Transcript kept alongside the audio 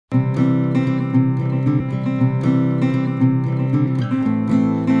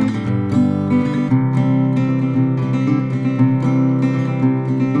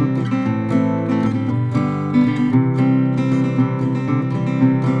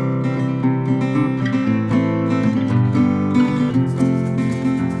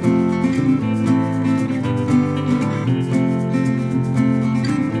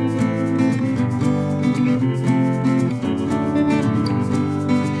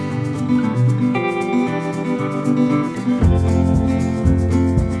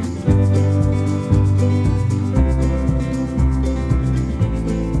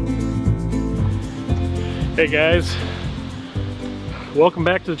Hey guys, welcome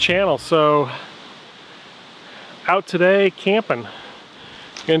back to the channel. So out today camping.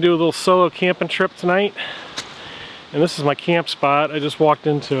 Gonna do a little solo camping trip tonight, and this is my camp spot. I just walked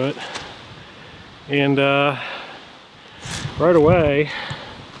into it, and right away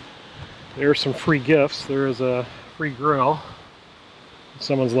there's some free gifts. There is a free grill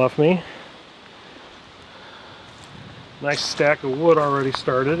someone's left me. Nice stack of wood already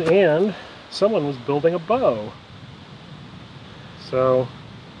started, and someone was building a bow. So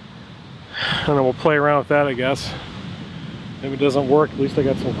I don't know, we'll play around with that, I guess. If it doesn't work, at least I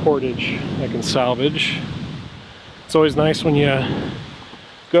got some cordage I can salvage. It's always nice when you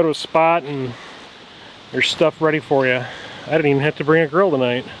go to a spot and there's stuff ready for you. I didn't even have to bring a grill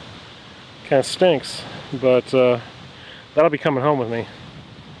tonight. Kind of stinks, but that'll be coming home with me.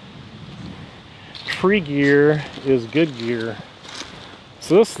 Free gear is good gear.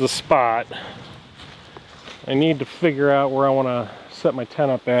 So this is the spot. I need to figure out where I want to set my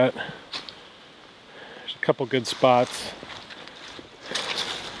tent up at. There's a couple good spots.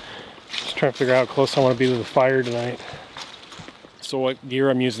 Just trying to figure out how close I want to be to the fire tonight. So what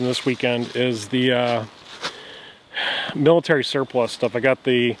gear I'm using this weekend is the military surplus stuff. I got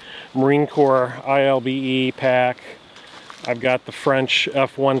the Marine Corps ILBE pack. I've got the French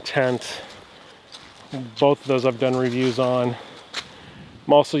F1 tent. Both of those I've done reviews on.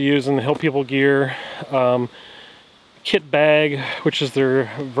 I'm also using the Hill People gear kit bag, which is their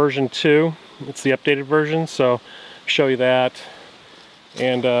version 2. It's the updated version, so I'll show you that.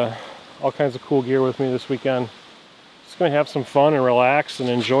 And all kinds of cool gear with me this weekend. Just gonna have some fun and relax and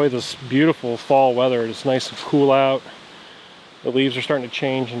enjoy this beautiful fall weather. It's nice and cool out. The leaves are starting to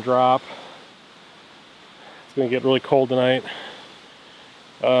change and drop. It's gonna get really cold tonight.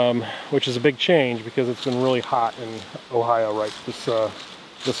 Which is a big change because it's been really hot in Ohio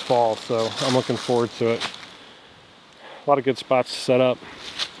this fall, so I'm looking forward to it. A lot of good spots to set up.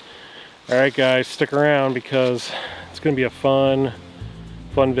 Alright guys, stick around because it's going to be a fun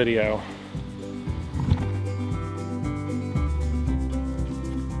video.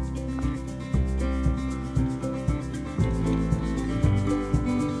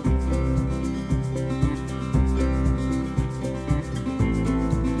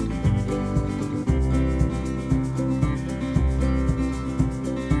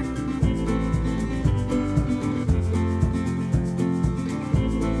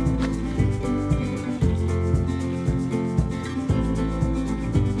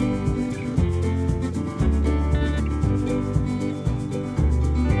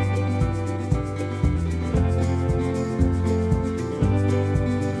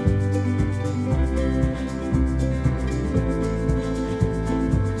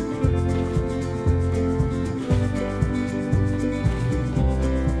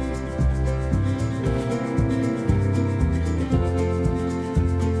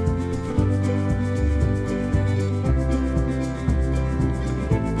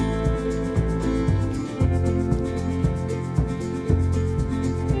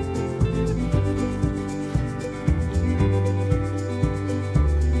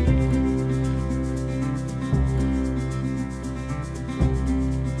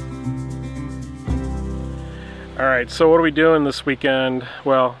 Alright, so what are we doing this weekend?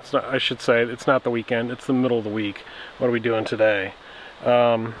 Well, it's not, I should say, it's not the weekend, it's the middle of the week. What are we doing today?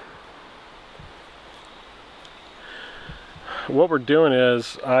 What we're doing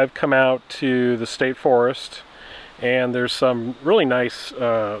is, I've come out to the state forest, and there's some really nice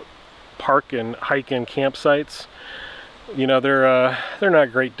park and hike-in campsites. You know, they're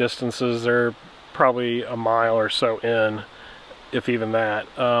not great distances, they're probably a mile or so in, if even that.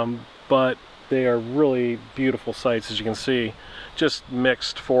 But they are really beautiful sites, as you can see. Just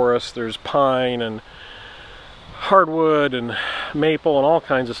mixed forest. There's pine and hardwood and maple and all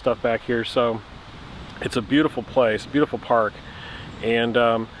kinds of stuff back here. So it's a beautiful place, beautiful park. And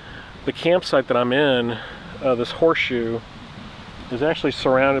the campsite that I'm in, this horseshoe, is actually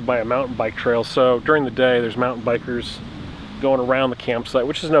surrounded by a mountain bike trail. So during the day, there's mountain bikers going around the campsite,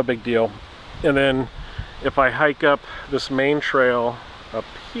 which is no big deal. And then if I hike up this main trail up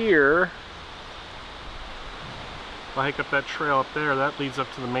here, if I hike up that trail up there, that leads up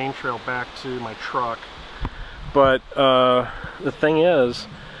to the main trail back to my truck. But the thing is,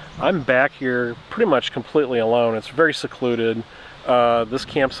 I'm back here pretty much completely alone. It's very secluded. This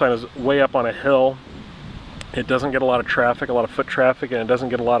campsite is way up on a hill. It doesn't get a lot of traffic, a lot of foot traffic, and it doesn't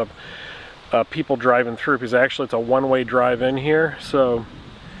get a lot of people driving through, because actually it's a one-way drive in here. So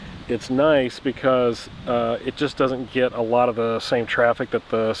it's nice because it just doesn't get a lot of the same traffic that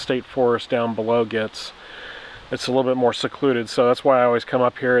the state forest down below gets. It's a little bit more secluded, so that's why I always come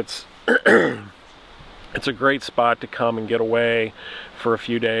up here. It's It's a great spot to come and get away for a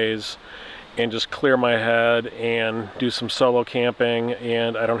few days and just clear my head and do some solo camping,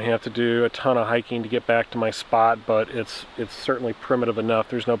 and I don't have to do a ton of hiking to get back to my spot, but it's certainly primitive enough.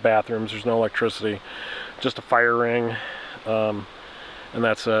 There's no bathrooms, there's no electricity, just a fire ring, and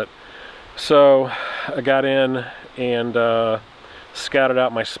that's it. So I got in and scouted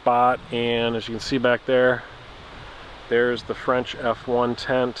out my spot, and as you can see back there, there's the French F1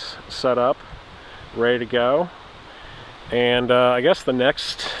 tent set up, ready to go. And I guess the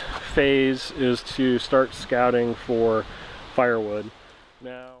next phase is to start scouting for firewood.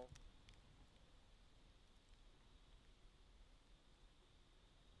 Now,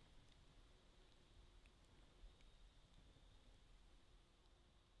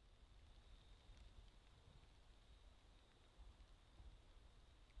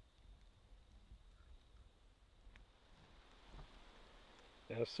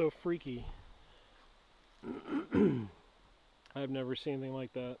 that's so freaky. I've never seen anything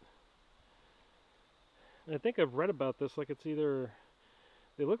like that. And I think I've read about this, like it's either,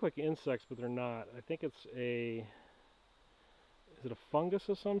 they look like insects, but they're not. I think it's a, is it a fungus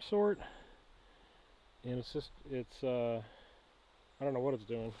of some sort? And it's just, I don't know what it's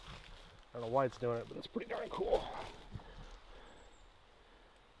doing. I don't know why it's doing it, but it's pretty darn cool.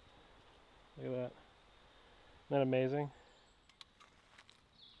 Look at that. Isn't that amazing?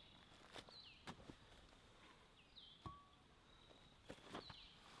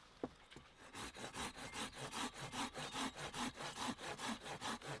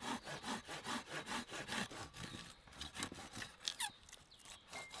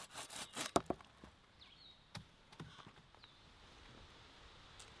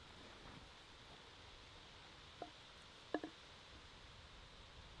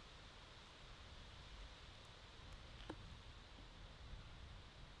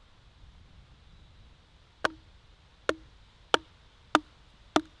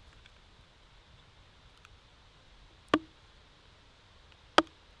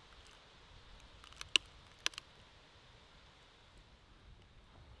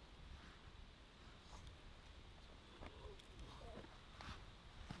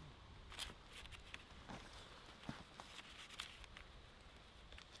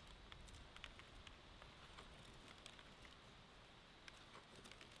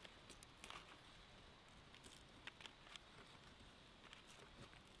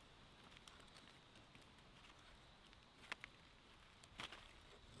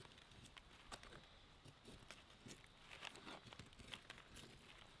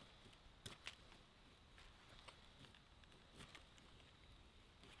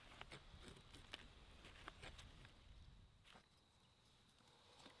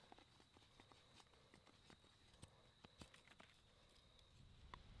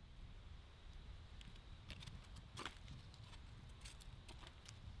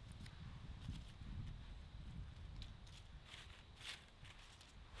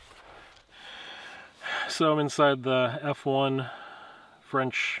 So I'm inside the F1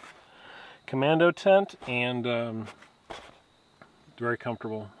 French commando tent, and very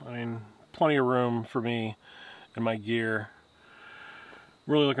comfortable. I mean, plenty of room for me and my gear.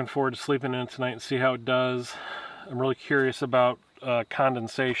 Really looking forward to sleeping in it tonight and see how it does. I'm really curious about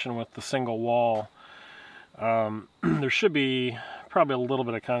condensation with the single wall. There should be probably a little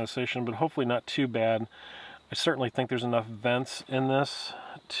bit of condensation, but hopefully not too bad. I certainly think there's enough vents in this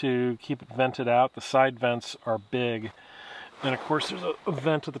to keep it vented out. The side vents are big. And of course there's a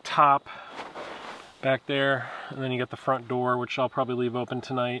vent at the top back there. And then you got the front door, which I'll probably leave open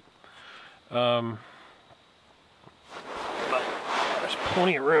tonight. But there's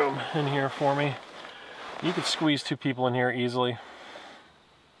plenty of room in here for me. You could squeeze 2 people in here easily.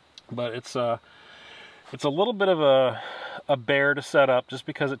 But it's a little bit of a bear to set up just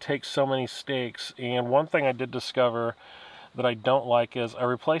because it takes so many stakes. And one thing I did discover that I don't like is I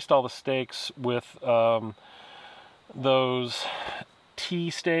replaced all the stakes with those T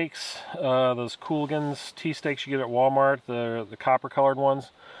stakes, those Cooligans T stakes you get at Walmart, the copper colored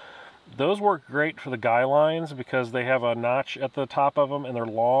ones. Those work great for the guy lines because they have a notch at the top of them and they're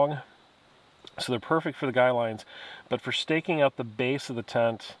long, so they're perfect for the guy lines. But for staking out the base of the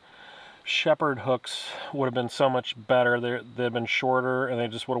tent, shepherd hooks would have been so much better. They've been shorter and they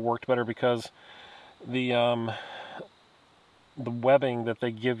just would have worked better because the webbing that they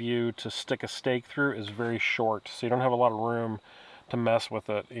give you to stick a stake through is very short, so you don't have a lot of room to mess with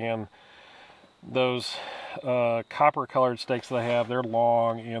it. And those copper colored stakes that I have, they're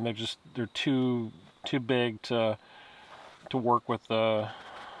long and they're too big to work with the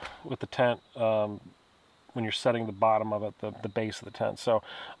tent when you're setting the bottom of it, the base of the tent. So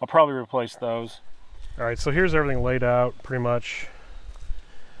I'll probably replace those. Alright, so here's everything laid out pretty much.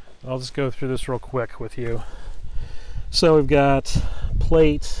 I'll just go through this real quick with you. So we've got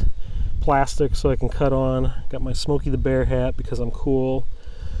plate, plastic so I can cut on. Got my Smokey the Bear hat because I'm cool.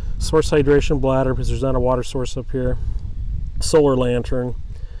 Source hydration bladder because there's not a water source up here. Solar lantern.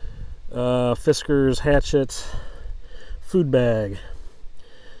 Fisker's hatchet. Food bag.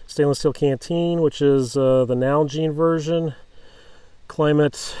 Stainless steel canteen, which is the Nalgene version.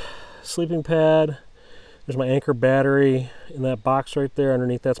 Climate sleeping pad. There's my Anchor battery in that box right there.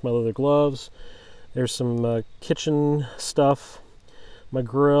 Underneath that's my leather gloves. There's some kitchen stuff. My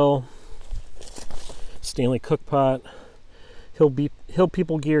grill. Stanley cook pot. Hill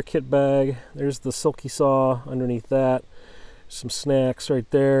People Gear kit bag. There's the silky saw underneath that. Some snacks right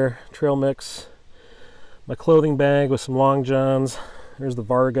there. Trail mix. My clothing bag with some long johns. There's the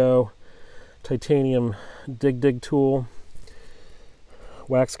Vargo titanium dig tool.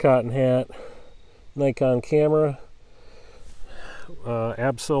 Wax cotton hat. Nikon camera.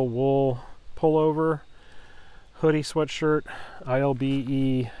 Absol wool pullover. Hoodie sweatshirt.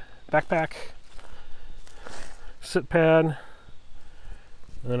 ILBE backpack. Sit pad.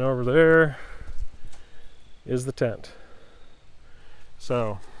 And then over there is the tent.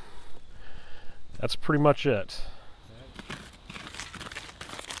 So that's pretty much it.